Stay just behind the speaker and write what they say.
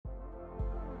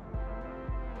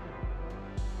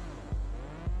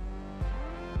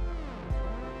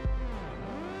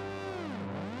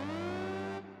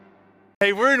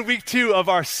Hey, we're in week 2 of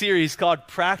our series called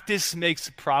Practice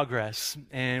Makes Progress,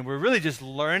 and we're really just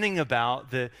learning about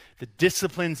the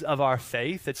disciplines of our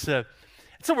faith. It's a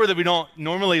word that we don't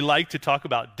normally like to talk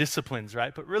about, disciplines,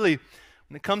 right? But really,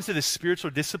 when it comes to the spiritual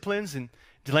disciplines, and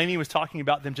Delaney was talking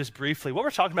about them just briefly, what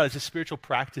we're talking about is the spiritual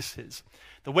practices,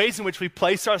 the ways in which we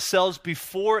place ourselves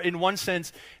before, in one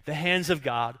sense, the hands of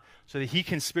God, so that he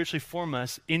can spiritually form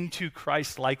us into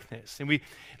Christ-likeness. And we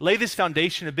lay this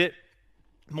foundation a bit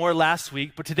more last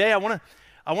week, but today I want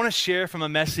to share from a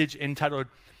message entitled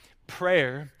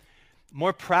Prayer,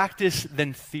 More Practice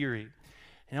Than Theory.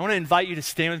 And I want to invite you to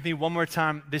stand with me one more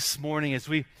time this morning as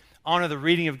we honor the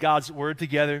reading of God's Word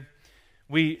together.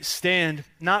 We stand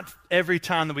not every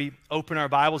time that we open our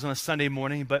Bibles on a Sunday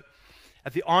morning, but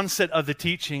at the onset of the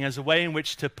teaching as a way in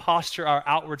which to posture our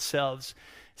outward selves,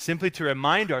 simply to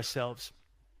remind ourselves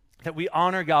that we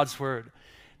honor God's Word,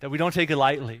 that we don't take it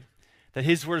lightly, that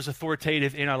his word is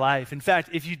authoritative in our life. In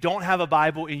fact, if you don't have a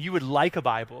Bible and you would like a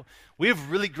Bible, we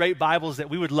have really great Bibles that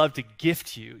we would love to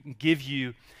gift you and give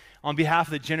you on behalf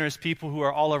of the generous people who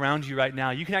are all around you right now.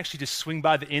 You can actually just swing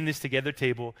by the In This Together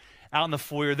table out in the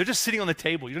foyer. They're just sitting on the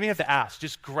table. You don't even have to ask.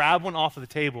 Just grab one off of the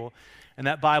table, and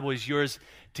that Bible is yours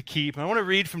to keep. And I want to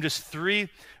read from just 3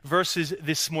 verses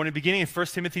this morning, beginning in 1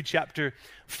 Timothy chapter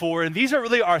 4. And these are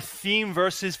really our theme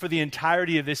verses for the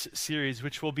entirety of this series,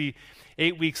 which will be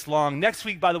 8 weeks long. Next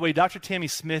week, by the way, Dr. Tammy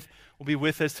Smith will be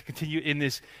with us to continue in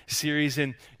this series.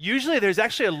 And usually there's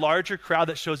actually a larger crowd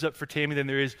that shows up for Tammy than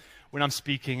there is when I'm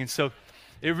speaking. And so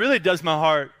it really does my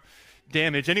heart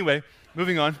damage. Anyway,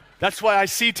 moving on. That's why I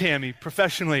see Tammy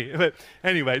professionally. But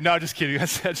anyway, no, just kidding.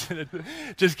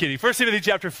 Just kidding. 1 Timothy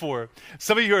chapter 4.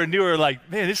 Some of you who are new are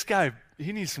like, man, this guy,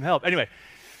 he needs some help. Anyway,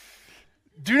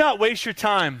 do not waste your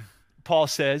time, Paul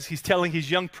says. He's telling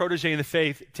his young protege in the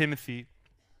faith, Timothy,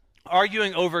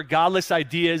 arguing over godless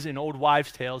ideas and old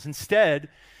wives' tales. Instead,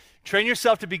 train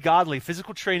yourself to be godly.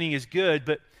 Physical training is good,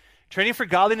 but training for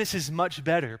godliness is much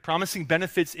better, promising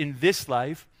benefits in this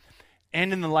life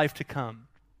and in the life to come.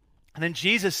 And then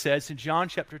Jesus says in John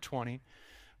chapter 20,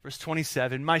 verse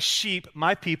 27, my sheep,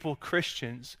 my people,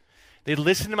 Christians, they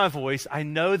listen to my voice, I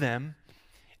know them,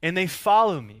 and they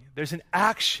follow me. There's an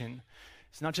action.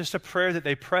 It's not just a prayer that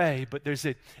they pray, but there's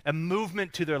a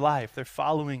movement to their life. They're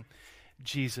following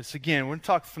Jesus. Again, we're going to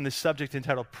talk from this subject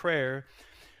entitled Prayer,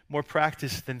 More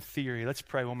Practice Than Theory. Let's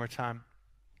pray one more time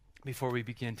before we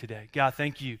begin today. God,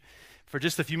 thank you for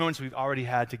just the few moments we've already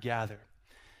had to gather.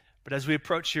 But as we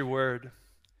approach your word,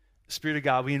 Spirit of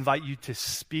God, we invite you to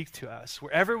speak to us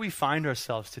wherever we find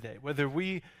ourselves today, whether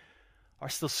we are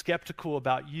still skeptical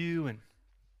about you and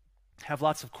have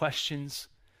lots of questions,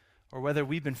 or whether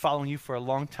we've been following you for a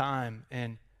long time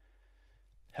and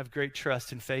have great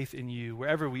trust and faith in you,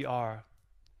 wherever we are.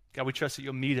 God, we trust that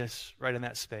you'll meet us right in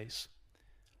that space.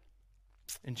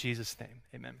 In Jesus' name,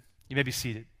 amen. You may be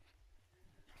seated.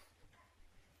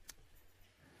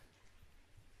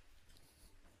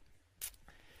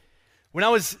 When I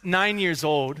was 9 years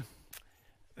old,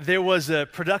 there was a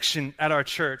production at our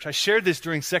church. I shared this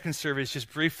during second service just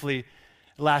briefly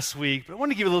last week, but I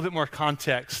want to give a little bit more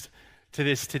context to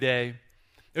this today.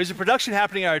 There was a production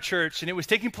happening at our church, and it was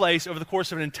taking place over the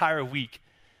course of an entire week.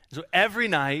 So every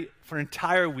night for an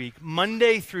entire week,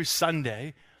 Monday through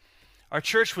Sunday, our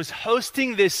church was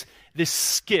hosting this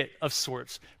skit of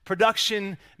sorts.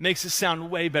 Production makes it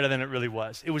sound way better than it really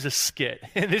was. It was a skit.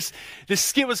 And this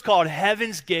skit was called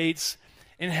Heaven's Gates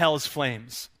and Hell's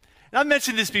Flames. And I've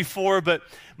mentioned this before, but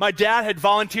my dad had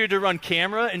volunteered to run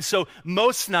camera, and so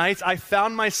most nights I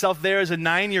found myself there as a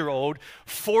 9-year-old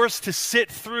forced to sit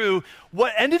through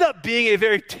what ended up being a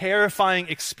very terrifying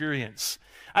experience.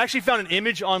 I actually found an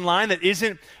image online that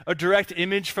isn't a direct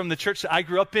image from the church that I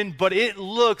grew up in, but it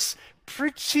looks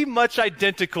pretty much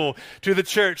identical to the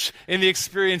church and the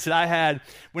experience that I had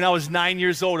when I was 9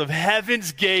 years old of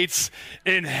Heaven's Gates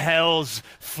and Hell's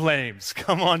Flames.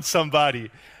 Come on,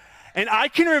 somebody. And I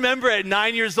can remember at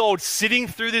 9 years old sitting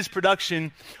through this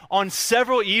production on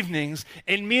several evenings,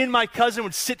 and me and my cousin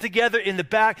would sit together in the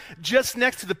back just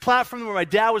next to the platform where my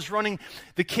dad was running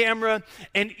the camera.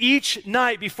 And each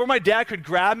night, before my dad could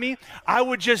grab me, I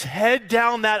would just head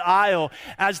down that aisle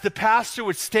as the pastor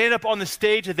would stand up on the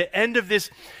stage at the end of this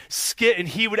skit, and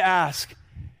he would ask,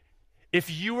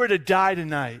 if you were to die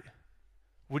tonight,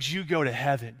 would you go to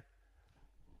heaven?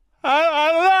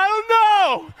 I don't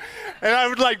know. And I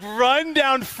would like run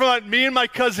down front, me and my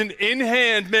cousin in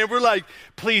hand. Man, we're like,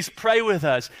 please pray with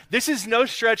us. This is no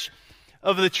stretch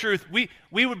of the truth. We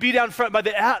would be down front. By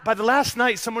the last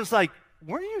night, someone's like,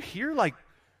 weren't you here like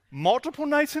multiple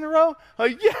nights in a row?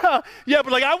 Yeah,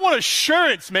 but like I want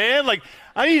assurance, man. Like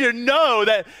I need to know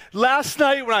that last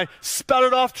night when I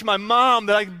spouted off to my mom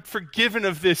that I'm forgiven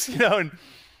of this, And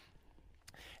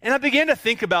I began to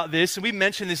think about this, and we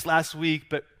mentioned this last week,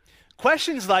 but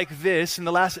questions like this in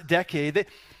the last decade,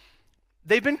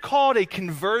 they've been called a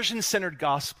conversion-centered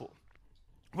gospel,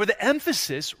 where the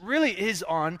emphasis really is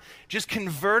on just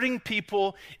converting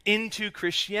people into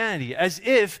Christianity, as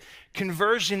if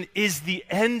conversion is the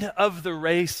end of the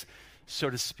race, so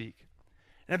to speak.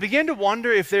 And I began to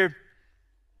wonder if there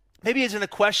maybe isn't a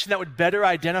question that would better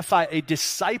identify a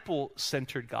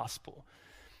disciple-centered gospel.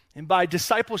 And by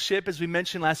discipleship, as we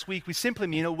mentioned last week, we simply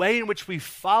mean a way in which we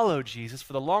follow Jesus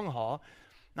for the long haul,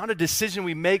 not a decision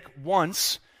we make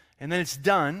once and then it's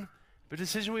done, but a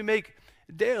decision we make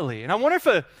daily. And I wonder if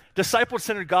a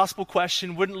disciple-centered gospel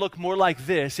question wouldn't look more like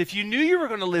this. If you knew you were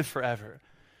going to live forever,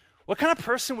 what kind of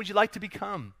person would you like to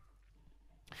become?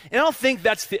 And I don't think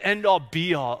that's the end-all,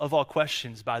 be-all of all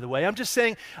questions, by the way. I'm just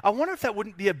saying, I wonder if that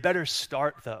wouldn't be a better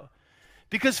start, though.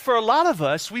 Because for a lot of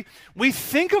us, we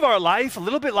think of our life a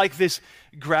little bit like this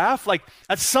graph. Like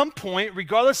at some point,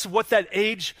 regardless of what that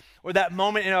age or that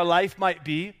moment in our life might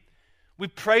be, we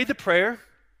pray the prayer,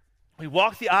 we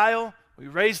walk the aisle, we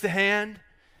raise the hand,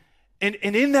 and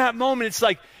in that moment, it's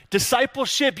like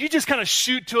discipleship, you just kind of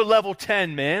shoot to a level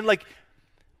 10, man. Like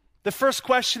the first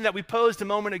question that we posed a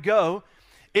moment ago,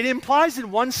 it implies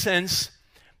in one sense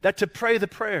that to pray the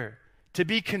prayer, to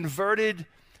be converted,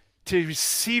 to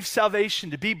receive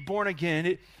salvation, to be born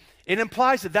again, it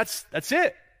implies that that's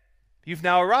it. You've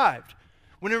now arrived.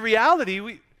 When in reality,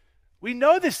 we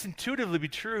know this intuitively to be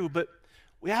true, but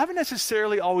we haven't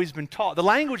necessarily always been taught. The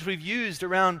language we've used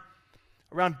around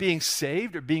being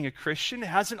saved or being a Christian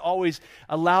hasn't always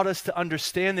allowed us to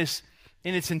understand this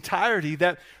in its entirety,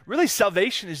 that really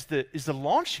salvation is the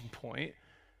launching point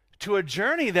to a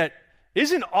journey that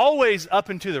isn't always up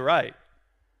and to the right.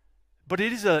 But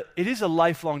it is a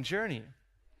lifelong journey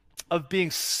of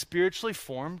being spiritually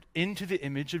formed into the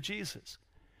image of Jesus.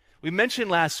 We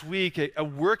mentioned last week a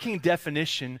working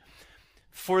definition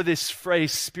for this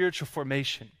phrase, spiritual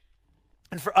formation.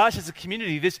 And for us as a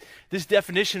community, this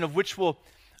definition, of which we'll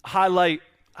highlight,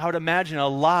 I would imagine, a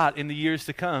lot in the years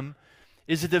to come,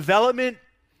 is a development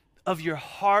of your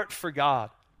heart for God.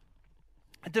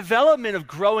 A development of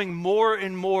growing more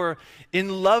and more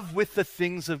in love with the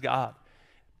things of God.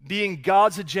 Being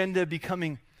God's agenda,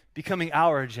 becoming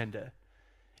our agenda.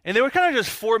 And there were kind of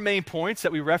just four main points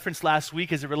that we referenced last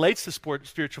week as it relates to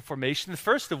spiritual formation. The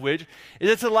first of which is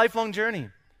it's a lifelong journey.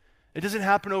 It doesn't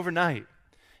happen overnight.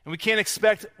 And we can't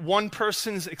expect one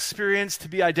person's experience to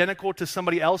be identical to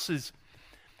somebody else's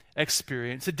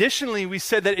experience. Additionally, we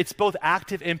said that it's both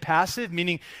active and passive,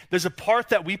 meaning there's a part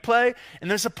that we play and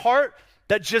there's a part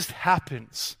that just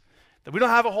happens, that we don't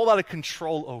have a whole lot of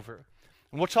control over.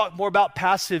 And we'll talk more about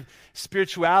passive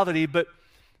spirituality, but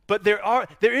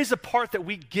there is a part that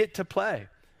we get to play.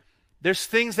 There's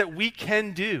things that we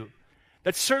can do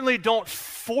that certainly don't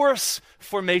force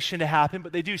formation to happen,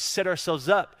 but they do set ourselves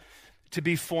up to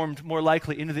be formed more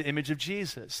likely into the image of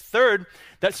Jesus. Third,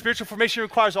 that spiritual formation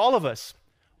requires all of us,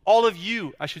 all of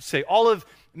you, I should say, all of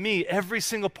me, every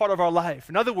single part of our life.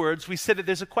 In other words, we said that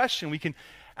there's a question we can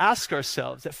ask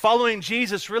ourselves, that following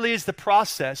Jesus really is the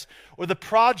process or the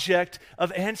project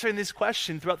of answering this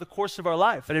question throughout the course of our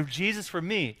life. That if Jesus were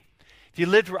me, if he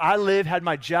lived where I live, had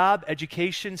my job,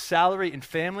 education, salary, and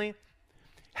family,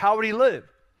 how would he live?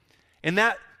 And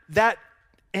that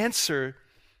answer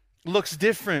looks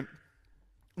different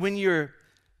when you're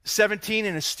 17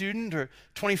 and a student, or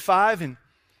 25 and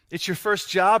it's your first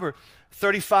job, or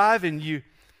 35 and you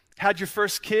had your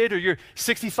first kid, or you're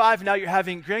 65 and now you're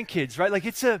having grandkids, right? Like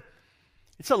it's a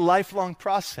lifelong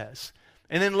process.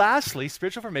 And then lastly,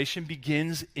 spiritual formation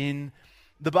begins in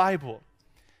the Bible.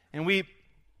 And we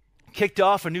kicked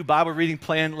off a new Bible reading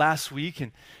plan last week,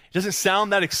 and it doesn't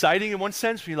sound that exciting in one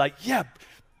sense. We're like, yeah,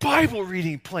 Bible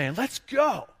reading plan, let's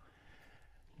go.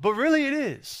 But really it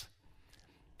is.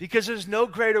 Because there's no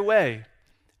greater way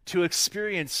to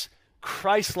experience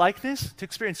Christ-likeness, to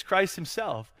experience Christ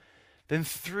himself, than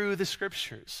through the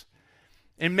scriptures.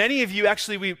 And many of you,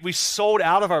 actually, we sold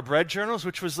out of our bread journals,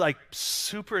 which was like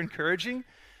super encouraging.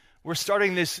 We're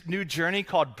starting this new journey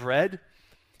called BREAD.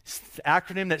 It's the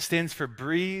acronym that stands for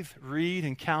breathe, read,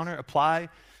 encounter, apply,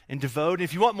 and devote. And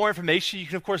if you want more information, you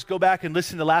can, of course, go back and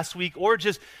listen to last week, or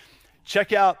just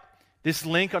check out this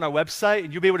link on our website,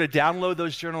 and you'll be able to download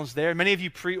those journals there. Many of you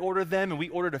pre-ordered them, and we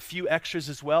ordered a few extras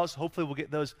as well, so hopefully we'll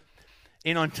get those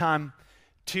in on time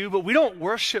too. But we don't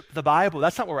worship the Bible.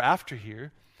 That's not what we're after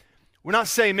here. We're not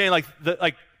saying, man,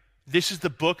 like this is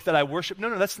the book that I worship.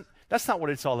 No, that's not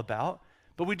what it's all about.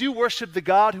 but we do worship the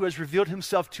God who has revealed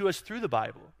himself to us through the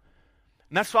Bible.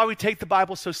 And that's why we take the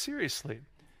Bible so seriously,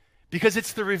 because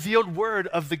it's the revealed word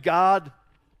of the God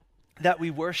that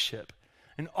we worship.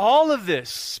 And all of this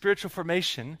spiritual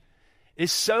formation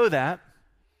is so that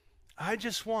I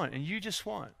just want, and you just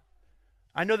want.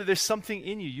 I know that there's something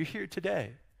in you. You're here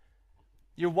today.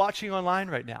 You're watching online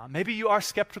right now. Maybe you are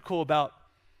skeptical about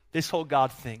this whole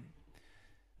God thing.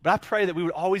 But I pray that we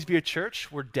would always be a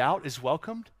church where doubt is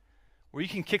welcomed, where you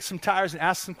can kick some tires and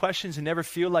ask some questions and never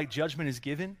feel like judgment is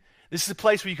given. This is a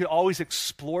place where you could always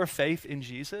explore faith in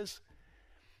Jesus.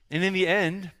 And in the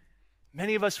end,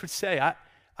 many of us would say,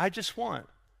 I just want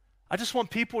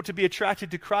people to be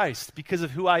attracted to Christ because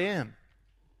of who I am,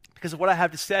 because of what I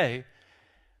have to say,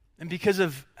 and because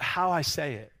of how I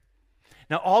say it.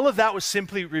 Now, all of that was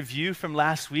simply review from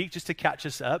last week just to catch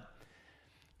us up,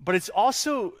 but it's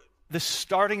also the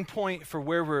starting point for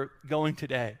where we're going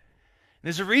today. And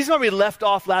there's a reason why we left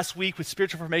off last week with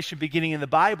spiritual formation beginning in the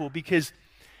Bible, because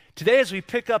today as we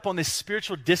pick up on this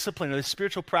spiritual discipline or this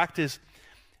spiritual practice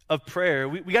of prayer,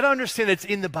 we got to understand that it's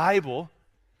in the Bible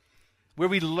where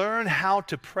we learn how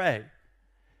to pray.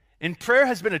 And prayer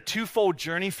has been a twofold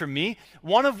journey for me,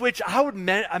 one of which I would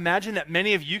imagine that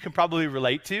many of you can probably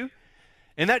relate to.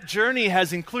 And that journey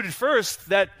has included first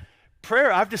that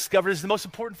prayer I've discovered is the most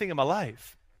important thing in my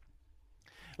life.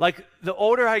 Like the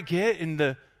older I get and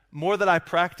the more that I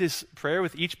practice prayer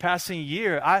with each passing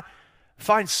year, I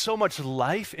find so much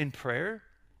life in prayer,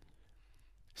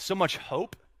 so much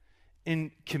hope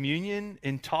in communion,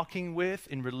 in talking with,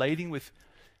 in relating with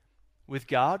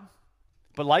God.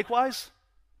 But likewise,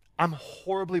 I'm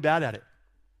horribly bad at it.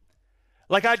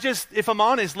 Like if I'm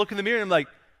honest, look in the mirror and I'm like,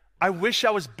 I wish I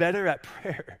was better at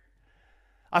prayer.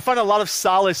 I find a lot of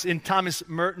solace in Thomas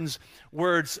Merton's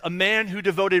words, a man who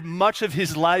devoted much of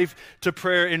his life to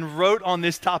prayer and wrote on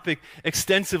this topic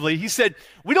extensively. He said,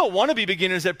 we don't want to be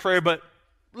beginners at prayer, but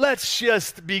let's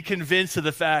just be convinced of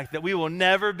the fact that we will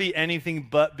never be anything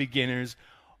but beginners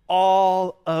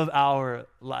all of our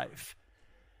life.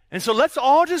 And so let's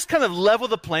all just kind of level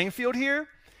the playing field here.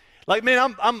 Like,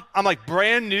 man, I'm like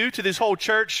brand new to this whole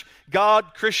church,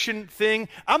 God, Christian thing.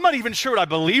 I'm not even sure what I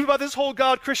believe about this whole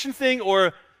God, Christian thing,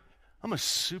 or I'm a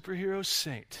superhero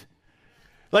saint.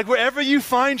 Like wherever you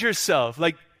find yourself,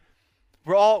 like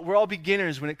we're all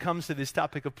beginners when it comes to this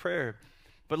topic of prayer.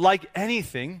 But like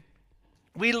anything,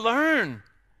 we learn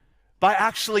by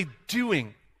actually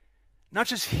doing, not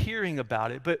just hearing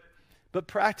about it, but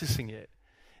practicing it.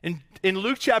 In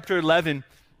Luke chapter 11,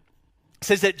 it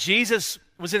says that Jesus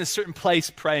was in a certain place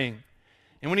praying.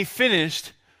 And when he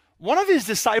finished, one of his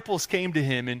disciples came to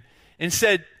him and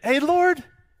said, hey, Lord,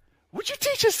 would you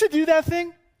teach us to do that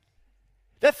thing?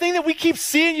 That thing that we keep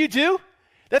seeing you do?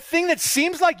 That thing that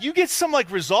seems like you get some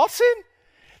like results in?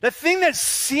 That thing that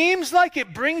seems like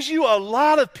it brings you a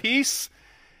lot of peace?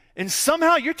 And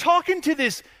somehow you're talking to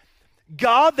this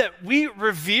God that we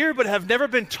revere but have never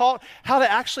been taught how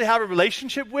to actually have a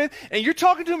relationship with, and you're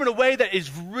talking to him in a way that is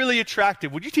really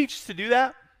attractive. Would you teach us to do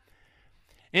that?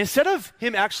 And instead of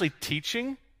him actually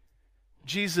teaching,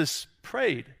 Jesus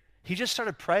prayed. He just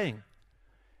started praying.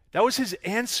 That was his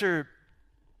answer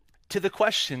to the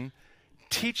question,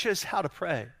 teach us how to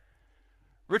pray.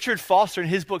 Richard Foster, in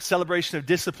his book, Celebration of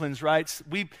Disciplines, writes,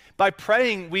 by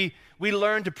praying, we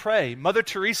learn to pray. Mother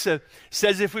Teresa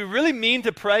says, if we really mean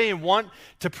to pray and want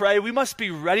to pray, we must be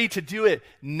ready to do it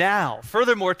now.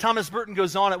 Furthermore, Thomas Merton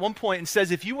goes on at one point and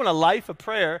says, if you want a life of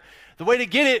prayer, the way to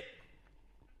get it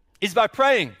is by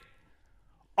praying.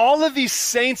 All of these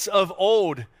saints of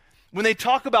old, when they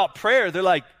talk about prayer, they're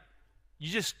like, you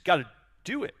just got to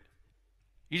do it.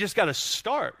 You just got to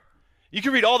start. You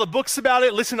can read all the books about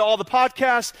it, listen to all the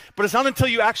podcasts, but it's not until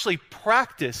you actually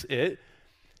practice it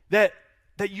that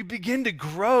you begin to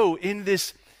grow in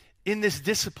this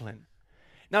discipline.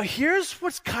 Now, here's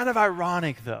what's kind of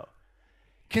ironic, though.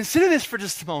 Consider this for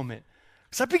just a moment.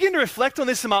 As I begin to reflect on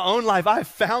this in my own life, I have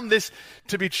found this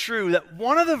to be true, that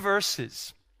one of the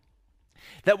verses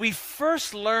that we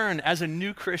first learn as a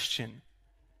new Christian,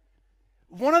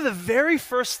 one of the very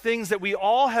first things that we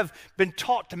all have been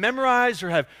taught to memorize or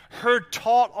have heard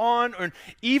taught on, or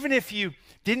even if you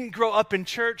didn't grow up in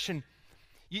church, and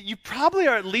you probably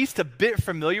are at least a bit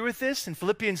familiar with this in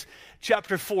Philippians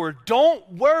chapter 4.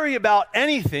 Don't worry about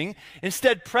anything.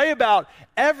 Instead, pray about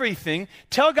everything.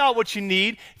 Tell God what you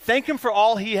need. Thank him for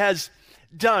all he has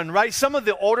done, right? Some of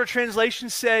the older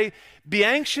translations say, be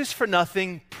anxious for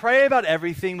nothing, pray about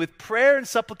everything, with prayer and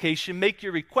supplication, make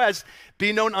your requests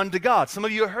be known unto God. Some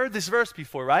of you have heard this verse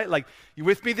before, right? Like, you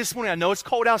with me this morning? I know it's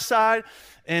cold outside,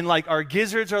 and like our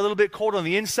gizzards are a little bit cold on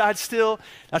the inside still.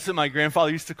 That's what my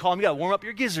grandfather used to call them. You got to warm up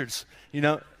your gizzards, you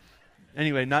know.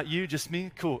 Anyway, not you, just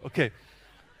me? Cool, okay.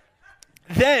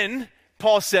 Then,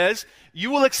 Paul says,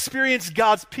 you will experience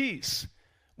God's peace,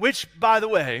 which, by the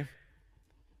way,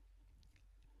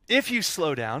 if you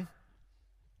slow down,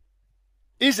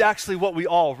 is actually what we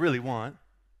all really want.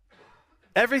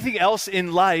 Everything else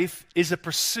in life is a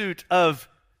pursuit of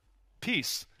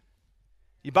peace.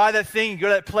 You buy that thing, you go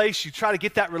to that place, you try to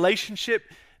get that relationship,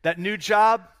 that new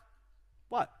job.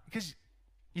 What? Because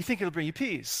you think it'll bring you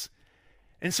peace.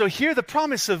 And so here the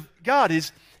promise of God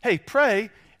is, hey, pray,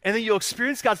 and then you'll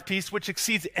experience God's peace, which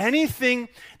exceeds anything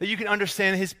that you can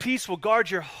understand. His peace will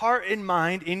guard your heart and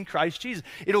mind in Christ Jesus.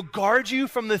 It'll guard you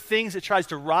from the things that tries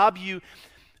to rob you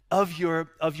of your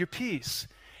peace.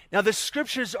 Now, the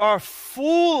scriptures are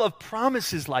full of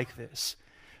promises like this,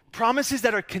 promises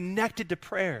that are connected to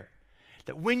prayer,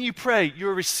 that when you pray,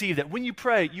 you'll receive, that when you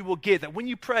pray, you will get, that when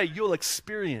you pray, you'll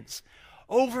experience.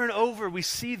 Over and over, we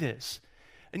see this.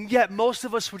 And yet, most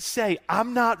of us would say,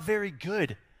 I'm not very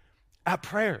good at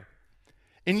prayer.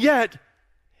 And yet,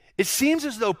 it seems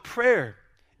as though prayer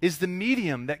is the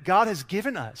medium that God has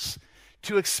given us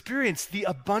to experience the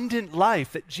abundant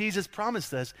life that Jesus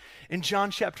promised us in John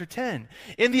chapter 10.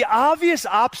 And the obvious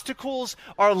obstacles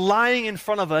are lying in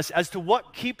front of us as to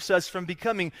what keeps us from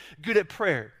becoming good at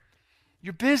prayer.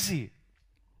 You're busy.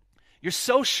 You're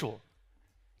social.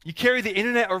 You carry the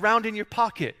internet around in your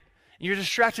pocket. You're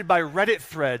distracted by Reddit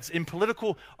threads and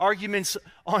political arguments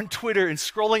on Twitter and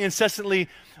scrolling incessantly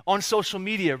on social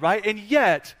media, right? And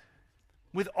yet,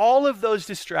 with all of those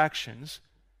distractions,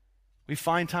 we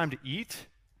find time to eat,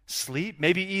 sleep,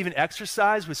 maybe even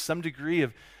exercise with some degree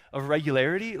of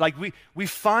regularity. Like we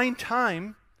find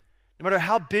time, no matter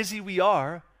how busy we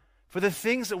are, for the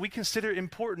things that we consider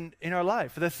important in our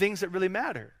life, for the things that really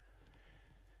matter.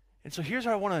 And so here's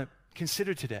what I want to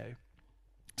consider today.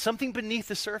 Something beneath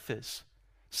the surface,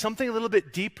 something a little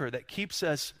bit deeper that keeps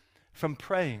us from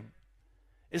praying.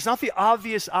 It's not the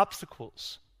obvious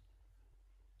obstacles.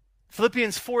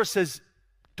 Philippians 4 says,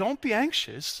 don't be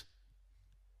anxious,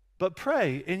 but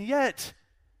pray. And yet,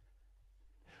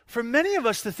 for many of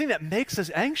us, the thing that makes us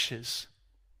anxious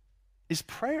is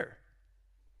prayer.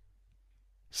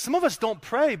 Some of us don't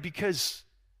pray because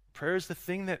prayer is the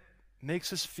thing that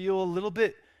makes us feel a little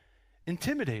bit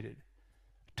intimidated.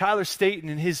 Tyler Staten,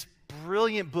 in his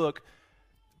brilliant book,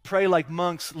 Pray Like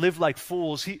Monks, Live Like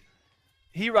Fools,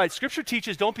 he writes, Scripture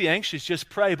teaches don't be anxious, just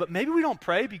pray. But maybe we don't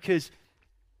pray because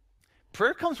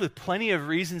prayer comes with plenty of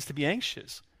reasons to be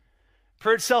anxious.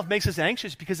 Prayer itself makes us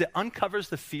anxious because it uncovers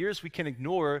the fears we can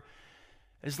ignore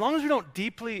as long as we don't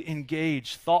deeply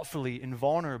engage thoughtfully and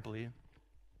vulnerably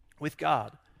with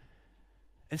God.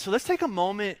 And so let's take a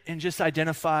moment and just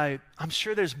identify, I'm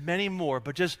sure there's many more,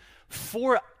 but just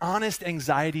 4 honest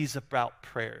anxieties about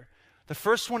prayer. The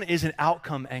first one is an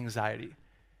outcome anxiety.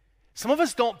 Some of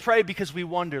us don't pray because we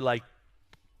wonder, like,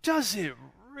 does it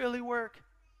really work?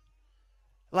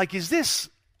 Like, is this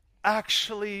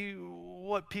actually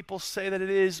what people say that it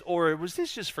is, or was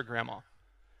this just for grandma?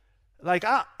 Like,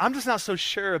 I'm just not so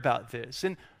sure about this.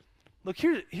 And look,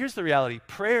 here's the reality.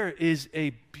 Prayer is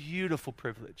a beautiful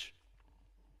privilege.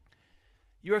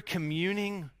 You are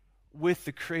communing with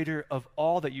the creator of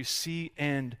all that you see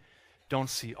and don't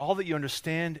see, all that you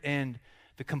understand and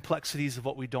the complexities of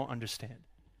what we don't understand.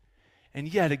 And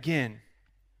yet again,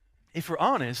 if we're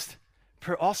honest,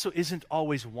 prayer also isn't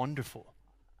always wonderful.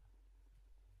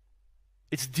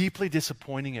 It's deeply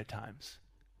disappointing at times.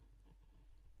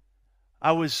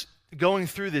 I was going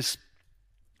through this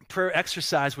prayer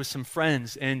exercise with some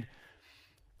friends, and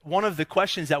one of the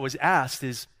questions that was asked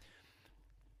is,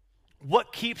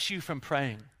 what keeps you from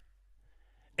praying?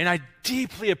 And I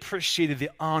deeply appreciated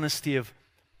the honesty of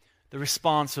the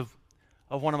response of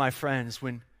one of my friends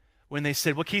when they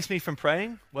said, what keeps me from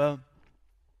praying? Well,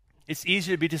 it's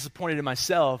easier to be disappointed in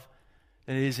myself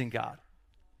than it is in God.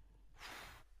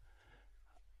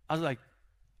 I was like,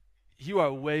 you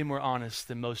are way more honest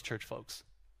than most church folks.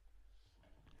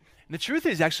 And the truth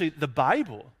is, actually, the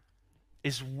Bible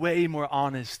is way more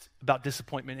honest about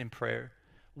disappointment in prayer,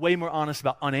 way more honest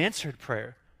about unanswered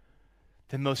prayer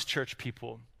than most church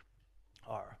people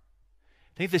are.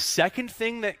 I think the second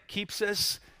thing that keeps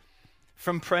us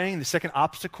from praying, the second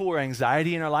obstacle or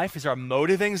anxiety in our life, is our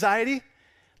motive anxiety.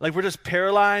 Like, we're just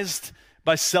paralyzed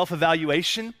by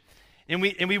self-evaluation. And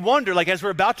we wonder, like, as we're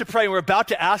about to pray and we're about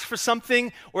to ask for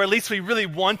something, or at least we really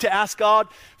want to ask God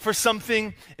for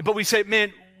something, but we say,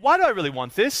 man, why do I really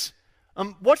want this?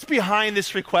 What's behind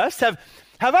this request? Have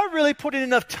I really put in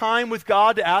enough time with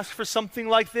God to ask for something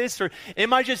like this? Or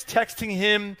am I just texting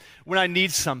him when I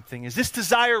need something? Is this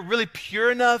desire really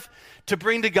pure enough to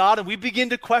bring to God? And we begin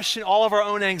to question all of our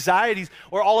own anxieties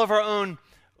or all of our own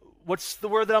what's the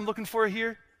word that I'm looking for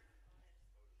here?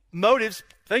 Motives.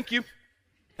 Thank you.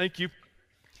 Thank you.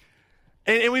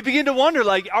 And we begin to wonder,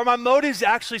 like, are my motives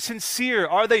actually sincere?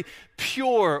 Are they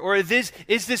pure? Or is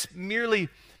this merely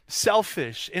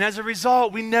selfish? And as a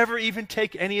result, we never even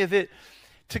take any of it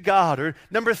to God. Or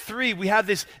number 3, we have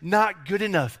this not good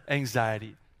enough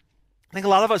anxiety. I think a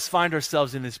lot of us find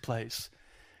ourselves in this place.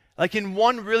 Like, in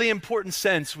one really important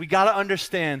sense, we got to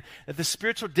understand that the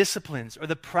spiritual disciplines or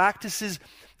the practices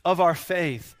of our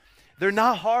faith, they're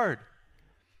not hard.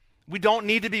 We don't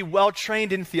need to be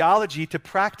well-trained in theology to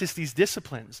practice these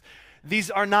disciplines.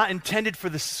 These are not intended for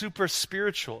the super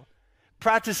spiritual.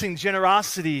 Practicing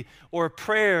generosity or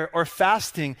prayer or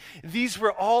fasting, these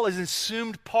were all an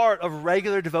assumed part of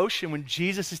regular devotion when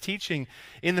Jesus is teaching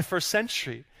in the first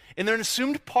century. And they're an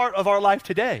assumed part of our life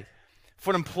today.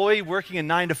 For an employee working a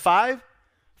 9 to 5,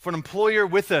 for an employer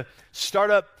with a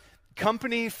startup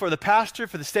company, for the pastor,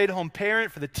 for the stay-at-home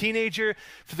parent, for the teenager,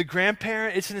 for the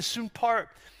grandparent, it's an assumed part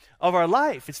of our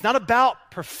life. It's not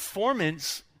about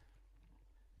performance,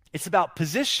 it's about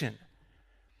position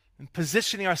and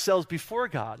positioning ourselves before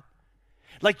God.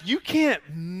 Like, you can't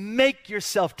make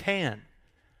yourself tan.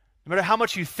 No matter how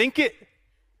much you think it,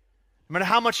 no matter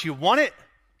how much you want it,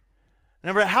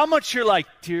 no matter how much you're like,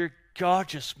 dear God,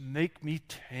 just make me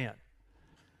tan.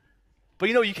 But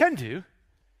you know what you can do?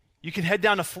 You can head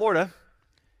down to Florida,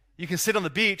 you can sit on the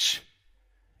beach,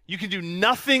 you can do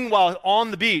nothing while on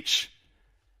the beach,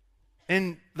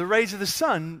 and the rays of the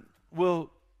sun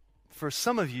will, for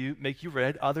some of you, make you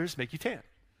red, others make you tan,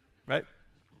 right?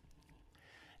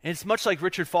 And it's much like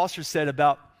Richard Foster said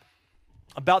about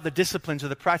the disciplines or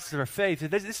the practice of our faith.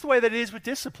 This is the way that it is with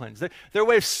disciplines. They're a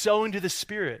way of sowing to the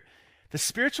Spirit. The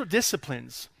spiritual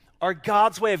disciplines are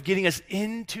God's way of getting us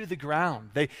into the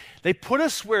ground. They put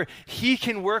us where He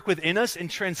can work within us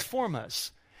and transform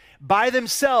us. By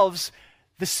themselves,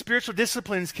 the spiritual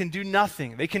disciplines can do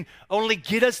nothing. They can only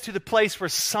get us to the place where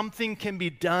something can be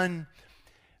done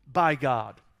by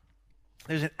God.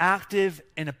 There's an active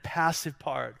and a passive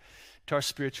part to our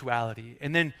spirituality.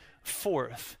 And then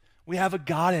 4th, we have a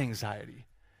God anxiety.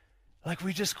 Like,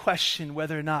 we just question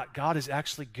whether or not God is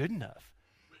actually good enough,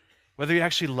 whether He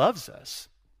actually loves us,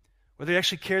 whether He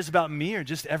actually cares about me or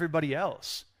just everybody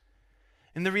else.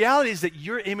 And the reality is that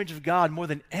your image of God, more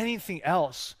than anything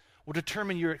else, will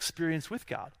determine your experience with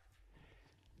God.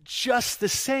 Just the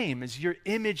same as your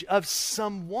image of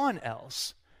someone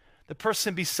else. The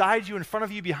person beside you, in front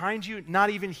of you, behind you,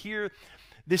 not even here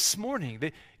this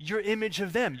morning. Your image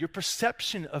of them, your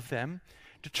perception of them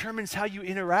determines how you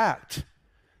interact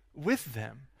with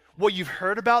them. What you've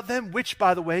heard about them, which,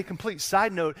 by the way, complete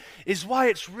side note, is why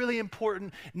it's really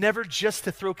important never just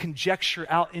to throw conjecture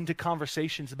out into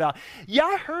conversations about, yeah,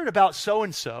 I heard about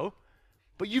so-and-so,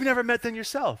 but you've never met them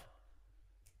yourself.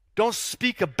 Don't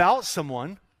speak about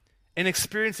someone an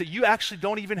experience that you actually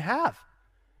don't even have.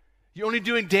 You're only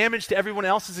doing damage to everyone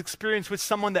else's experience with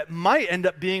someone that might end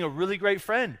up being a really great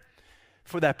friend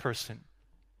for that person.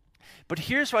 But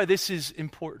here's why this is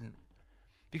important.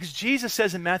 Because Jesus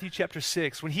says in Matthew chapter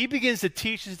 6, when He begins to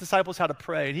teach His disciples how to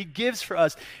pray, and He gives for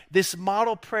us this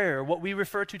model prayer, what we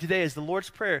refer to today as the Lord's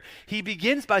Prayer, He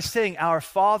begins by saying, "Our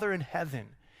Father in heaven."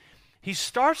 He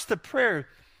starts the prayer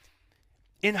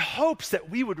in hopes that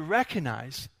we would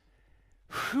recognize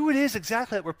who it is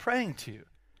exactly that we're praying to.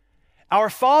 Our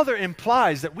Father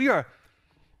implies that we are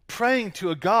praying to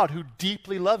a God who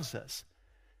deeply loves us,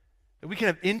 that we can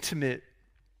have intimate,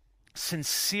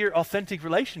 sincere, authentic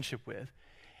relationship with.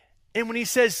 And when He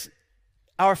says,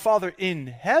 "Our Father in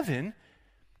heaven,"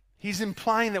 He's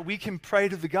implying that we can pray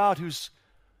to the God who's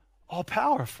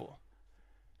all-powerful.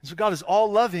 And so God is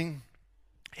all-loving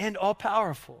and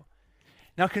all-powerful.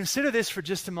 Now consider this for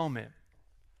just a moment.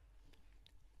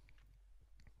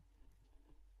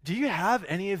 Do you have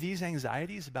any of these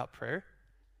anxieties about prayer?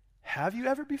 Have you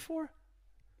ever before?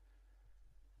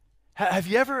 Have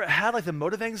you ever had like the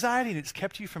motive anxiety and it's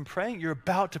kept you from praying? You're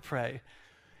about to pray.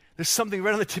 There's something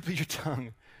right on the tip of your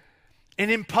tongue. And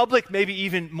in public, maybe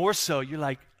even more so, you're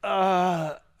like,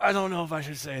 I don't know if I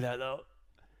should say that though.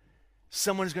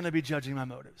 Someone's going to be judging my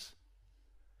motives.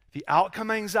 The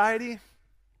outcome anxiety,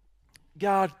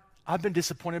 God, I've been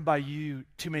disappointed by you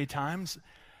too many times.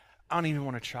 I don't even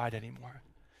want to try it anymore.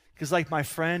 Because like my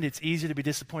friend, it's easier to be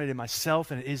disappointed in myself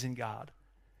than it is in God.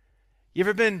 You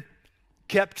ever been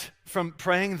kept from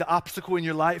praying? The obstacle in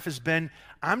your life has been,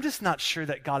 I'm just not sure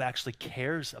that God actually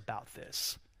cares about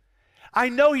this. I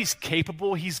know He's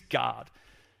capable, He's God.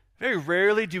 Very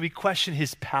rarely do we question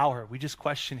His power. We just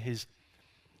question His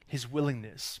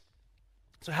willingness.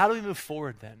 So how do we move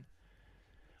forward then?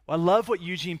 Well, I love what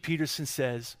Eugene Peterson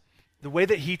says, the way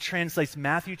that he translates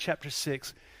Matthew chapter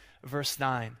 6, verse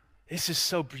 9. This is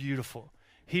so beautiful.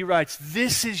 He writes,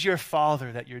 this is your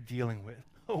Father that you're dealing with.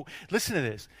 Oh, listen to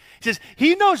this. He says,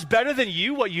 he knows better than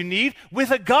you what you need.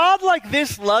 With a God like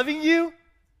this loving you,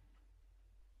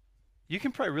 you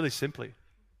can pray really simply.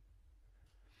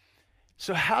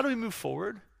 So how do we move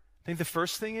forward? I think the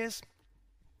first thing is,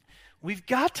 we've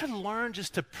got to learn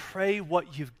just to pray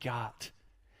what you've got.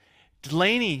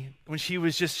 Delaney, when she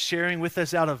was just sharing with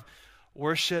us out of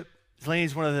worship,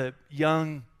 Delaney's one of the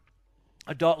young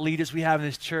adult leaders we have in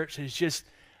this church. And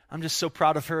I'm just so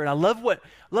proud of her. And I love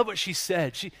what she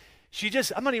said. She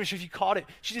just, I'm not even sure if you caught it.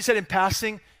 She just said in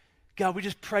passing, God, we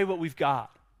just pray what we've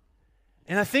got.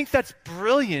 And I think that's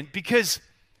brilliant because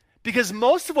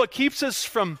most of what keeps us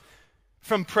from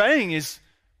praying is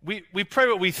we pray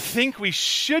what we think we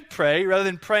should pray rather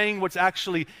than praying what's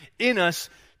actually in us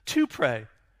to pray.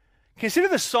 Consider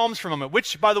the Psalms for a moment,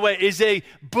 which, by the way, is a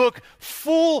book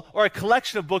full, or a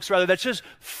collection of books, rather, that's just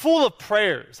full of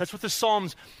prayers. That's what the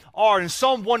Psalms are. In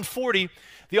Psalm 140,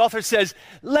 the author says,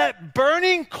 let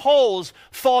burning coals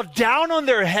fall down on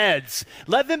their heads.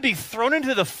 Let them be thrown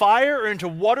into the fire or into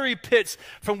watery pits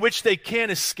from which they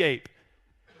can't escape.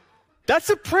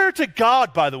 That's a prayer to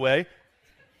God, by the way.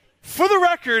 For the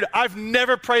record, I've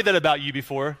never prayed that about you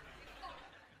before.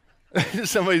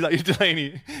 Somebody's like,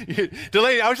 Delaney,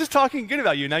 I was just talking good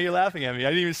about you. Now you're laughing at me. I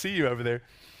didn't even see you over there.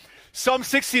 Psalm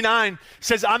 69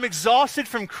 says, I'm exhausted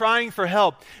from crying for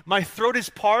help. My throat is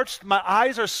parched. My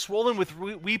eyes are swollen with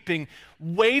weeping,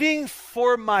 waiting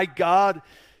for my God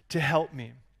to help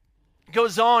me. It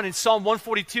goes on in Psalm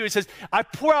 142. It says, I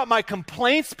pour out my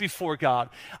complaints before God.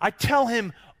 I tell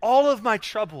him all of my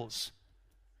troubles.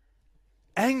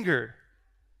 Anger,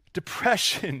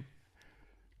 depression,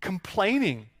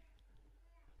 complaining.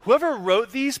 Whoever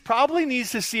wrote these probably needs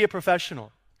to see a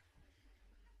professional.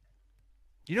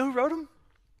 You know who wrote them?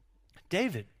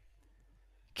 David.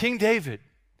 King David.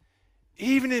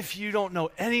 Even if you don't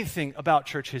know anything about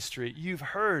church history, you've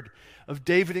heard of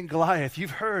David and Goliath.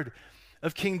 You've heard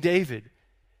of King David.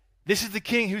 This is the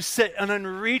king who set an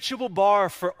unreachable bar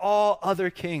for all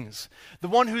other kings. The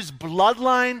one whose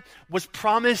bloodline was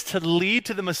promised to lead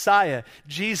to the Messiah,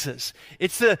 Jesus.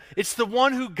 It's the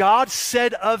one who God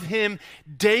said of him,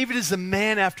 David is a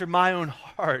man after my own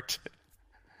heart.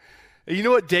 You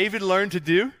know what David learned to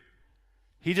do?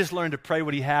 He just learned to pray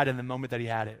what he had in the moment that he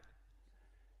had it.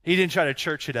 He didn't try to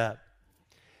church it up.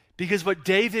 Because what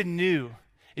David knew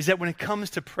is that when it comes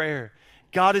to prayer,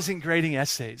 God isn't grading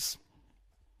essays.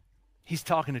 He's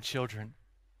talking to children.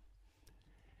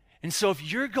 And so if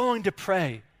you're going to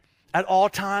pray at all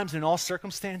times, in all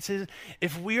circumstances,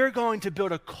 if we are going to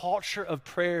build a culture of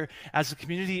prayer as a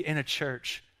community and a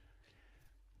church,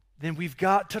 then we've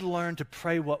got to learn to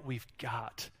pray what we've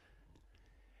got.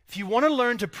 If you want to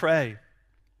learn to pray,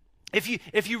 if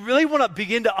you really want to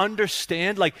begin to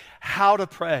understand like how to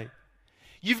pray,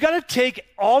 you've got to take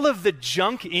all of the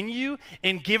junk in you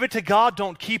and give it to God.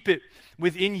 Don't keep it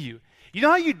within you. You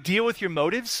know how you deal with your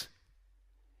motives?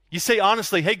 You say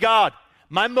honestly, hey God,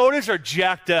 my motives are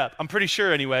jacked up. I'm pretty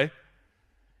sure anyway.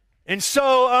 And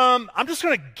so I'm just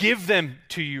going to give them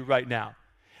to you right now.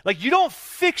 Like, you don't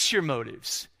fix your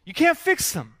motives. You can't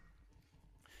fix them.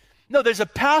 No, there's a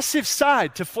passive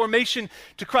side to formation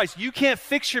to Christ. You can't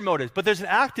fix your motives, but there's an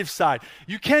active side.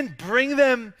 You can bring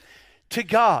them to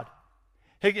God.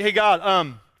 Hey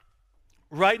God,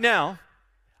 right now,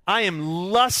 I am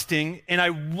lusting and I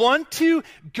want to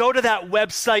go to that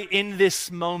website in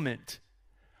this moment.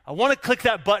 I want to click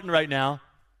that button right now.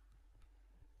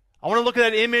 I want to look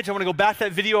at that image. I want to go back to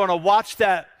that video. I want to watch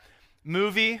that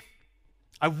movie.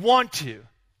 I want to.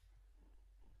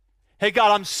 Hey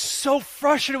God, I'm so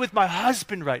frustrated with my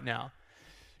husband right now.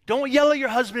 Don't yell at your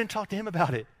husband and talk to him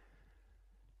about it.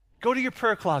 Go to your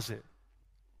prayer closet.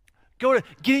 Get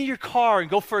in your car and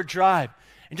go for a drive.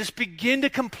 And just begin to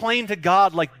complain to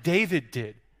God like David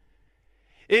did.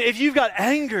 If you've got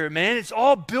anger, man, it's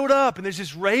all built up and there's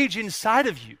this rage inside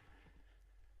of you.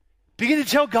 Begin to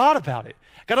tell God about it.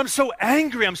 God, I'm so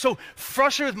angry. I'm so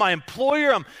frustrated with my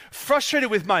employer. I'm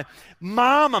frustrated with my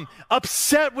mom. I'm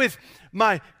upset with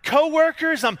my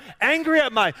coworkers. I'm angry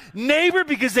at my neighbor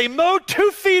because they mowed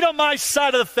 2 feet on my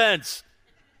side of the fence.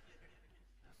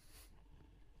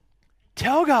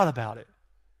 Tell God about it.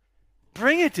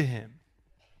 Bring it to him.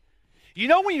 You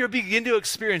know when you begin to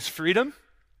experience freedom?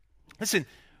 Listen,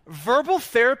 verbal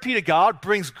therapy to God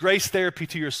brings grace therapy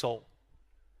to your soul.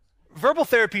 Verbal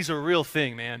therapy is a real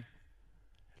thing, man.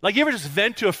 Like, you ever just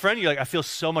vent to a friend, you're like, I feel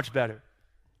so much better.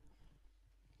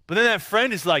 But then that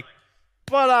friend is like,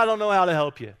 but I don't know how to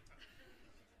help you.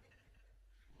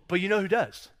 But you know who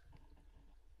does?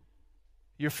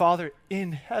 Your Father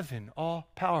in heaven, all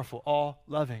powerful, all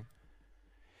loving.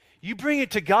 You bring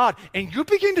it to God, and you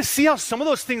begin to see how some of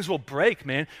those things will break,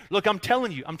 man. Look, I'm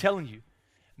telling you,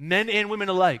 men and women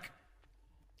alike,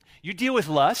 you deal with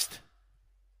lust,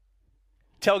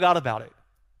 tell God about it.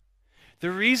 The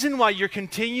reason why you're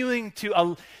continuing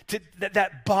to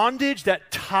that bondage,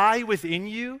 that tie within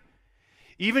you,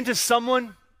 even to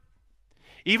someone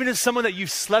that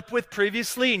you've slept with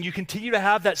previously, and you continue to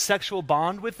have that sexual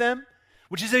bond with them,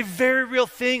 which is a very real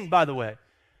thing, by the way.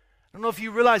 I don't know if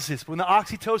you realize this, but when the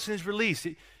oxytocin is released,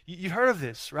 you've heard of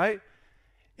this, right?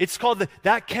 It's called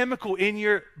that chemical in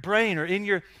your brain or in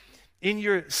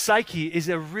your psyche is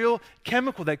a real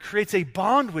chemical that creates a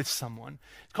bond with someone.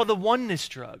 It's called the oneness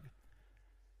drug.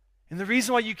 And the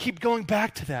reason why you keep going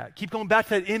back to that, keep going back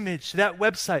to that image, to that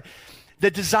website,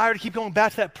 the desire to keep going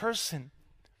back to that person,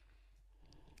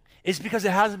 is because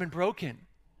it hasn't been broken.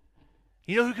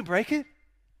 You know who can break it?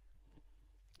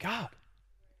 God.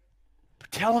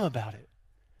 But tell him about it.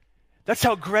 That's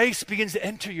how grace begins to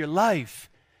enter your life,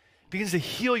 begins to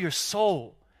heal your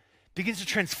soul, begins to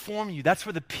transform you. That's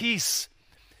where the peace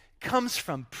comes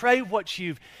from. Pray what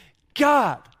you've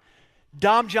got.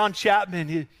 Dom John Chapman,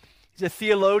 he's a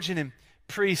theologian and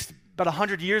priest about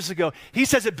 100 years ago. He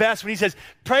says it best when he says,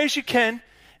 pray as you can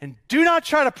and do not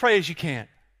try to pray as you can't.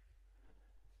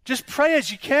 Just pray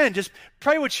as you can. Just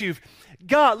pray what you've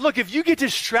got. Look, if you get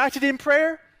distracted in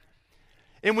prayer,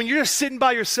 and when you're just sitting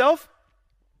by yourself,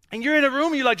 and you're in a room,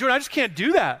 and you're like, Jordan, I just can't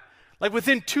do that. Like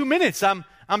within 2 minutes, I'm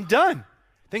done.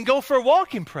 Then go for a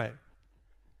walk and pray.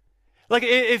 Like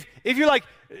if you're like,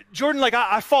 Jordan, like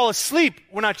I fall asleep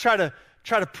when I try to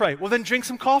pray. Well, then drink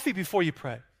some coffee before you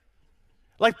pray.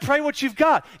 Like pray what you've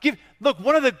got. Look,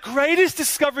 one of the greatest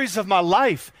discoveries of my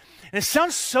life, and it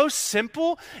sounds so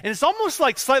simple, and it's almost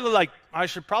like slightly like, I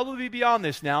should probably be beyond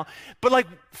this now, but like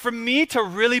for me to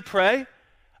really pray,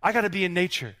 I got to be in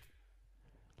nature.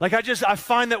 Like I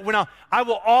find that when I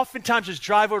will oftentimes just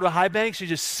drive over to High Banks and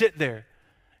just sit there.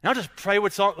 And I'll just pray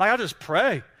I'll just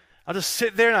pray. I'll just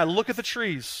sit there and I look at the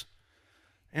trees.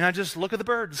 And I just look at the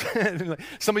birds.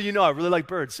 Some of you know I really like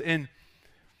birds. And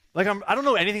like I don't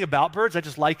know anything about birds, I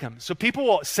just like them. So people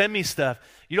will send me stuff.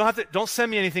 You don't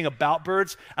send me anything about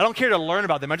birds. I don't care to learn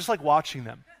about them. I just like watching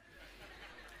them.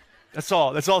 That's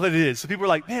all that it is. So people are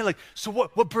like, man, like, so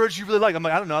what birds do you really like? I'm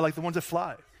like, I don't know, I like the ones that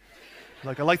fly.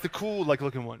 Like I like the cool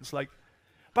looking ones. Like,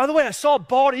 by the way, I saw a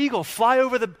bald eagle fly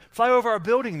over our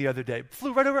building the other day.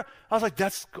 Flew right over. I was like,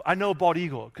 I know a bald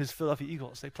eagle because Philadelphia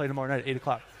Eagles, they play tomorrow night at 8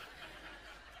 o'clock.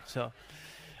 So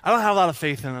I don't have a lot of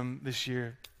faith in them this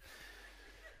year.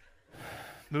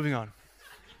 Moving on.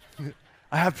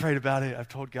 I have prayed about it. I've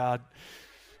told God.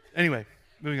 Anyway,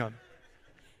 moving on.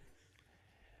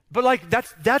 But like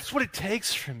that's what it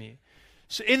takes for me.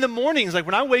 So in the mornings, like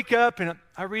when I wake up and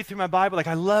I read through my Bible, like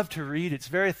I love to read. It's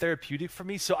very therapeutic for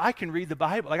me, so I can read the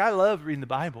Bible. Like I love reading the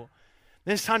Bible.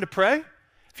 Then it's time to pray.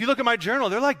 If you look at my journal,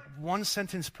 they're like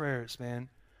one-sentence prayers, man.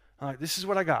 I'm like, this is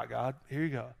what I got, God. Here you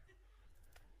go.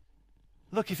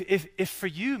 Look, if for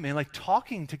you, man, like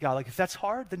talking to God, like if that's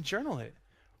hard, then journal it.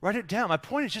 Write it down. My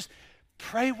point is just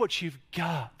pray what you've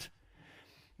got.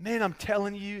 Man, I'm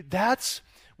telling you, that's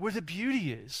where the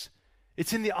beauty is.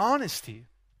 It's in the honesty.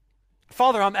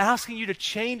 Father, I'm asking you to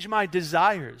change my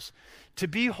desires to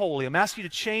be holy. I'm asking you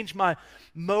to change my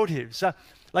motives. I'm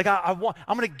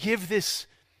going to give this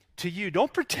to you.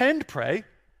 Don't pretend pray.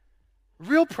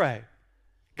 Real pray.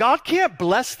 God can't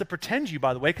bless the pretend you,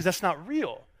 by the way, because that's not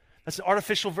real. That's an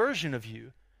artificial version of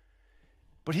you.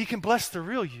 But he can bless the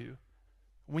real you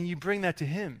when you bring that to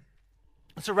him.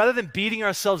 And so rather than beating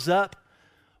ourselves up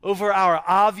over our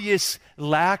obvious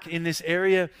lack in this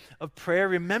area of prayer,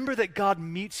 remember that God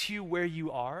meets you where you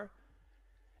are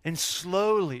and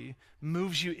slowly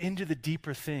moves you into the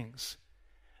deeper things.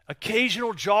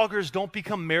 Occasional joggers don't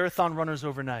become marathon runners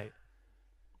overnight.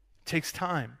 It takes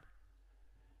time.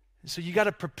 And so you got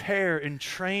to prepare and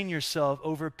train yourself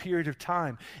over a period of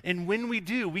time. And when we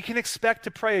do, we can expect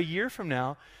to pray a year from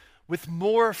now with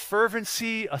more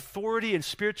fervency, authority, and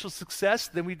spiritual success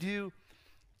than we do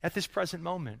at this present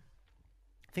moment.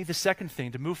 I think the second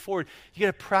thing, to move forward, you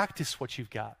got to practice what you've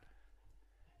got.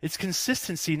 It's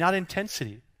consistency, not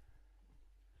intensity.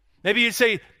 Maybe you'd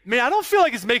say, man, I don't feel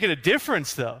like it's making a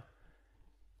difference though.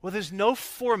 Well, there's no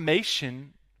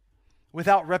formation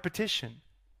without repetition.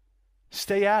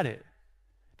 Stay at it.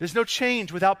 There's no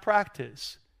change without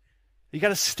practice. You got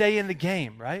to stay in the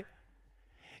game, right?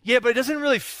 Yeah, but it doesn't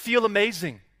really feel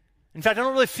amazing. In fact, I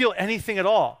don't really feel anything at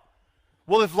all.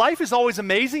 Well, if life is always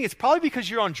amazing, it's probably because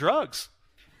you're on drugs.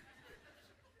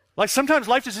 Like sometimes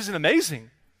life just isn't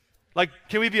amazing. Like,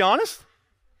 can we be honest?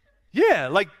 Yeah,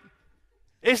 like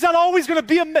it's not always going to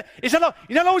be, you're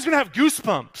not always going to have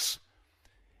goosebumps.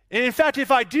 And in fact, if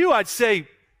I do, I'd say,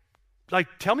 like,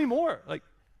 tell me more. Like,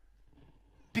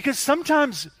 because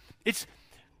sometimes it's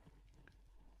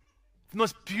the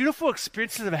most beautiful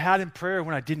experiences I've had in prayer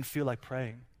when I didn't feel like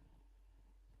praying.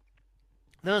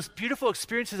 The most beautiful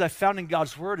experiences I found in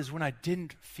God's word is when I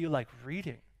didn't feel like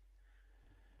reading.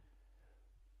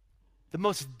 The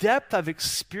most depth I've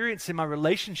experienced in my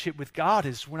relationship with God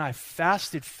is when I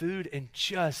fasted food and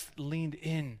just leaned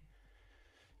in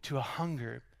to a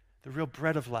hunger, the real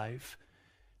bread of life,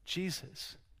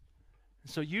 Jesus.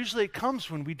 And so usually it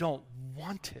comes when we don't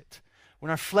want it,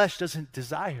 when our flesh doesn't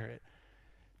desire it.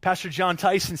 Pastor John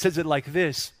Tyson says it like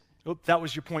this. Oh, that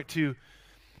was your point too.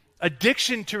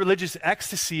 Addiction to religious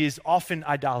ecstasy is often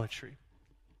idolatry.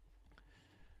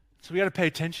 So we got to pay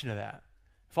attention to that.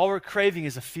 If all we're craving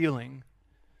is a feeling,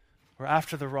 we're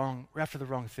after the wrong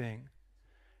thing.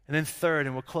 And then third,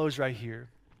 and we'll close right here,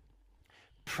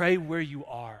 pray where you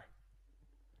are.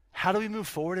 How do we move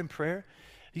forward in prayer?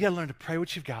 You got to learn to pray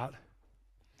what you've got,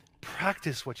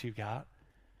 practice what you've got,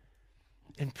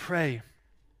 and pray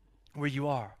where you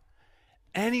are.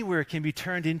 Anywhere can be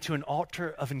turned into an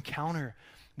altar of encounter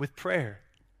with prayer.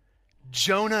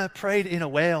 Jonah prayed in a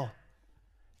whale,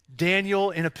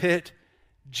 Daniel in a pit,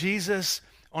 Jesus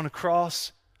on a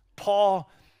cross, Paul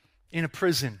in a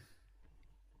prison.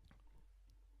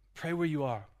 Pray where you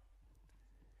are.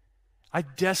 I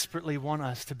desperately want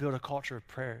us to build a culture of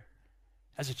prayer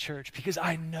as a church because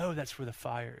I know that's where the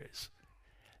fire is.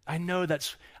 I know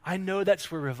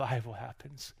that's where revival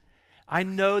happens. I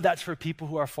know that's where people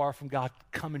who are far from God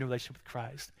come into relationship with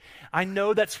Christ. I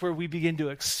know that's where we begin to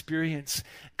experience,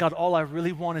 God, all I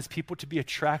really want is people to be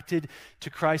attracted to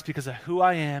Christ because of who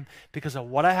I am, because of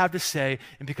what I have to say,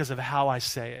 and because of how I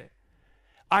say it.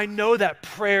 I know that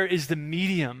prayer is the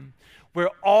medium where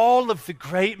all of the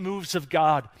great moves of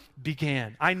God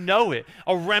began. I know it.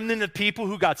 A remnant of people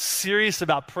who got serious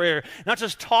about prayer, not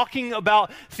just talking about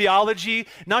theology,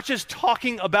 not just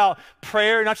talking about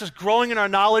prayer, not just growing in our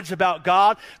knowledge about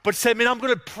God, but said, man, I'm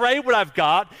going to pray what I've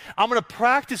got. I'm going to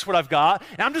practice what I've got,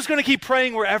 and I'm just going to keep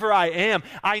praying wherever I am.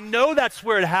 I know that's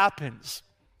where it happens.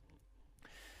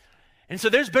 And so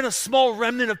there's been a small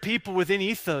remnant of people within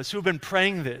Ethos who have been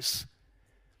praying this.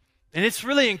 And it's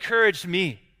really encouraged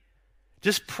me.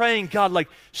 Just praying, God, like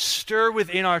stir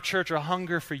within our church a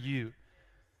hunger for you,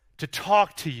 to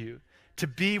talk to you, to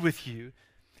be with you,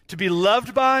 to be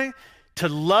loved by, to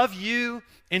love you,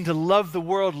 and to love the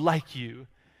world like you.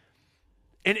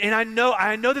 And I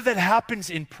know that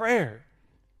happens in prayer.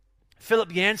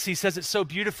 Philip Yancey says it so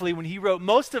beautifully when he wrote,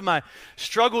 most of my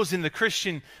struggles in the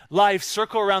Christian life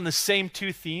circle around the same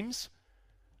two themes.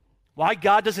 Why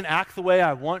God doesn't act the way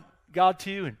I want God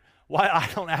to, and why I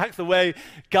don't act the way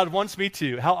God wants me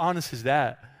to. How honest is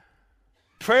that?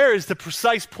 Prayer is the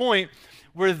precise point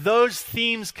where those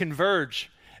themes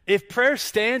converge. If prayer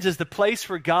stands as the place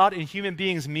where God and human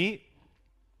beings meet,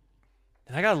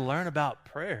 then I got to learn about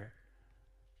prayer.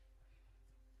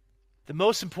 The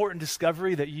most important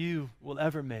discovery that you will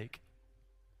ever make,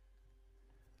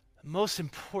 the most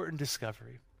important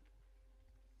discovery,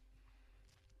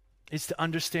 is to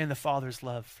understand the Father's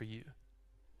love for you.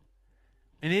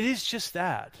 And it is just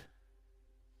that.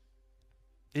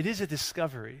 It is a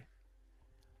discovery.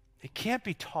 It can't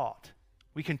be taught.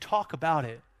 We can talk about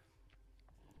it,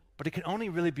 but it can only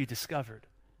really be discovered.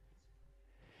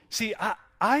 See,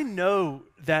 I know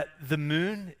that the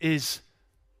moon is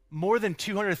more than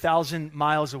 200,000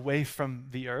 miles away from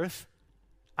the earth.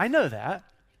 I know that.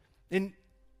 And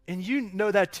you know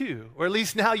that too, or at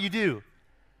least now you do.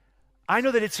 I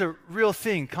know that it's a real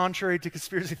thing, contrary to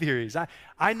conspiracy theories.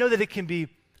 I know that it can be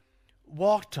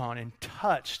walked on and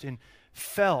touched and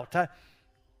felt. I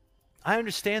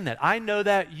understand that. I know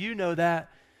that. You know that.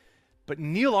 But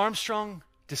Neil Armstrong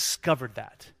discovered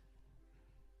that.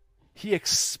 He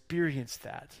experienced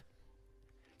that.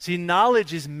 See,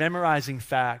 knowledge is memorizing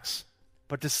facts,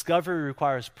 but discovery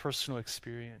requires personal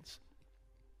experience.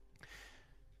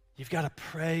 You've got to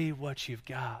pray what you've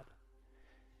got.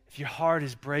 If your heart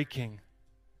is breaking,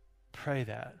 pray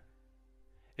that.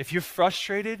 If you're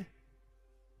frustrated,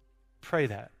 pray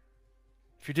that.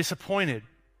 If you're disappointed,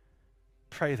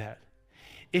 pray that.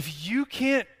 If you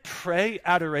can't pray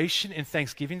adoration and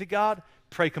thanksgiving to God,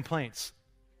 pray complaints.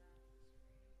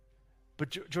 But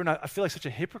Jordan, I feel like such a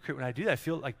hypocrite when I do that. I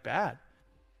feel like bad.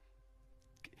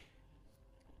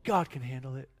 God can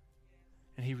handle it,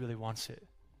 and he really wants it.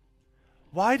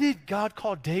 Why did God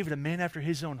call David a man after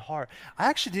his own heart? I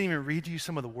actually didn't even read to you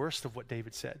some of the worst of what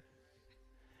David said.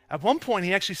 At one point,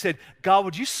 he actually said, God,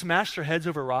 would you smash their heads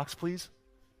over rocks, please?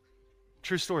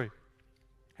 True story.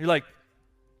 You're like,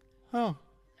 oh,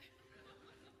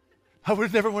 I would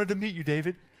have never wanted to meet you,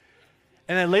 David.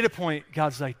 And at a later point,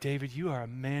 God's like, David, you are a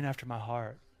man after my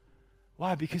heart.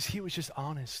 Why? Because he was just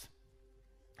honest.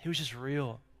 He was just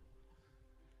real.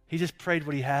 He just prayed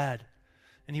what he had,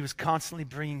 and he was constantly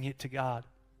bringing it to God.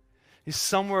 Is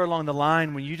somewhere along the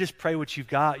line, when you just pray what you've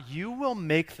got, you will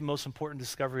make the most important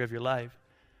discovery of your life.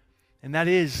 And that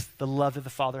is the love that the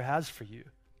Father has for you.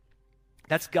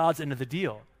 That's God's end of the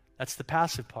deal. That's the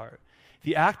passive part.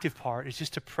 The active part is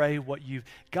just to pray what you've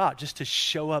got, just to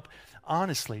show up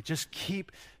honestly. Just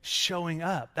keep showing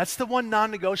up. That's the one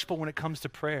non-negotiable when it comes to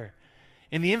prayer.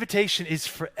 And the invitation is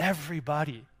for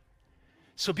everybody.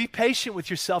 So be patient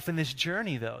with yourself in this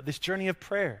journey, though, this journey of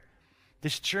prayer,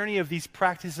 this journey of these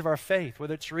practices of our faith,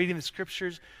 whether it's reading the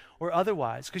scriptures or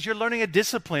otherwise, because you're learning a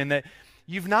discipline that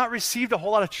you've not received a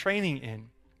whole lot of training in.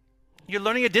 You're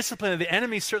learning a discipline that the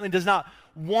enemy certainly does not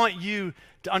want you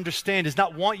to understand, does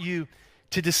not want you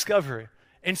to discover.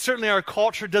 And certainly our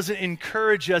culture doesn't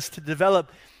encourage us to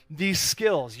develop these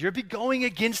skills. You're going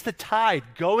against the tide,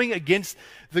 going against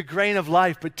the grain of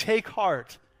life, but take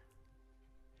heart.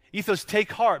 Ethos,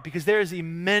 take heart, because there is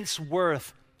immense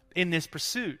worth in this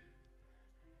pursuit.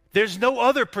 There's no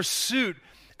other pursuit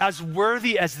as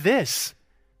worthy as this,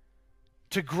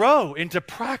 to grow and to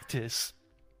practice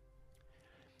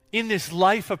in this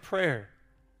life of prayer.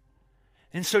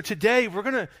 And so today we're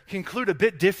going to conclude a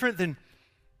bit different than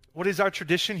what is our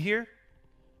tradition here.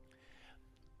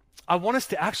 I want us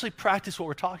to actually practice what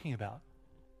we're talking about.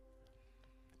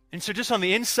 And so just on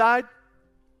the inside,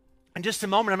 in just a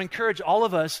moment, I'm encourage all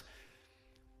of us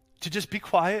to just be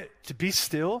quiet, to be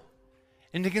still,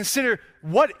 and to consider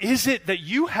what is it that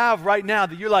you have right now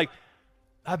that you're like,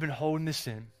 I've been holding this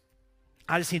in.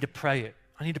 I just need to pray it.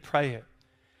 I need to pray it.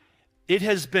 It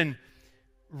has been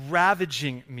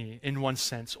ravaging me in one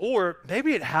sense. Or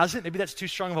maybe it hasn't. Maybe that's too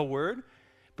strong of a word.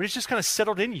 But it's just kind of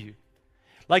settled in you.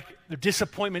 Like the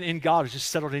disappointment in God has just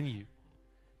settled in you.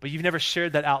 But you've never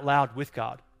shared that out loud with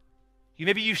God.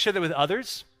 Maybe you've shared that with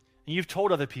others, and you've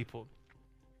told other people.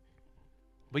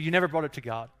 But you never brought it to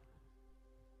God.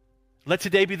 Let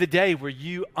today be the day where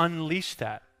you unleash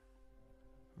that.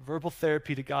 Verbal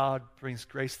therapy to God brings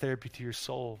grace therapy to your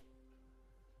soul.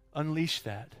 Unleash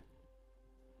that.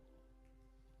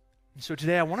 And so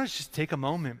today I want to just take a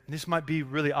moment. This might be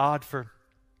really odd for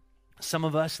some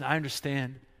of us, and I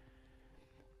understand.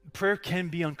 Prayer can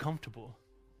be uncomfortable.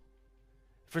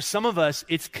 For some of us,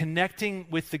 it's connecting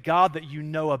with the God that you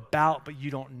know about, but you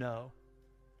don't know.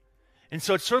 And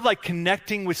so it's sort of like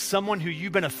connecting with someone who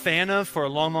you've been a fan of for a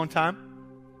long, long time.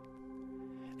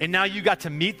 And now you got to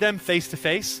meet them face to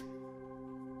face.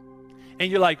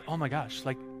 And you're like, oh my gosh,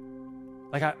 like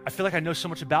I feel like I know so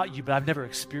much about you, but I've never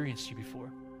experienced you before.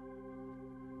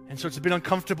 And so it's a bit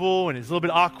uncomfortable, and it's a little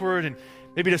bit awkward, and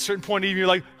maybe at a certain point even you're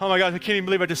like, oh my gosh, I can't even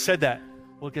believe I just said that.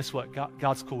 Well, guess what?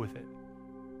 God's cool with it.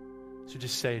 So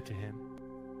just say it to him.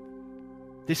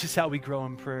 This is how we grow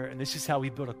in prayer, and this is how we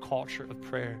build a culture of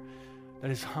prayer that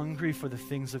is hungry for the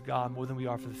things of God more than we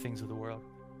are for the things of the world.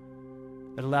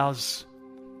 That allows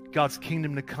God's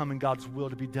kingdom to come and God's will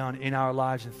to be done in our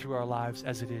lives and through our lives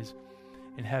as it is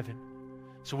in heaven.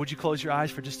 So would you close your eyes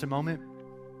for just a moment?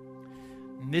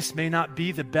 And this may not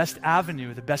be the best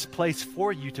avenue, the best place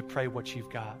for you to pray what you've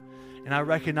got. And I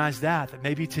recognize that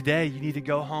maybe today you need to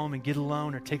go home and get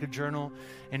alone or take a journal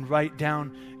and write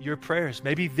down your prayers.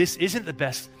 Maybe this isn't the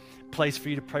best place for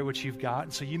you to pray what you've got.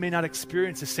 And so you may not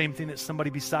experience the same thing that somebody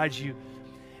besides you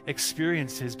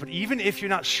experiences. But even if you're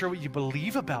not sure what you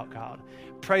believe about God,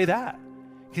 pray that.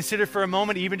 Consider for a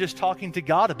moment even just talking to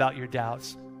God about your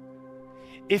doubts.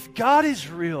 If God is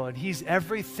real and he's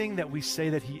everything that we say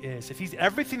that he is, if he's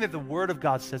everything that the Word of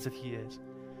God says that he is,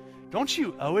 don't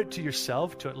you owe it to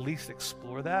yourself to at least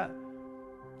explore that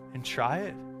and try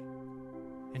it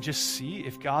and just see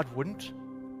if God wouldn't,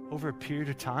 over a period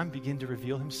of time, begin to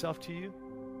reveal himself to you?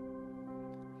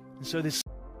 And so this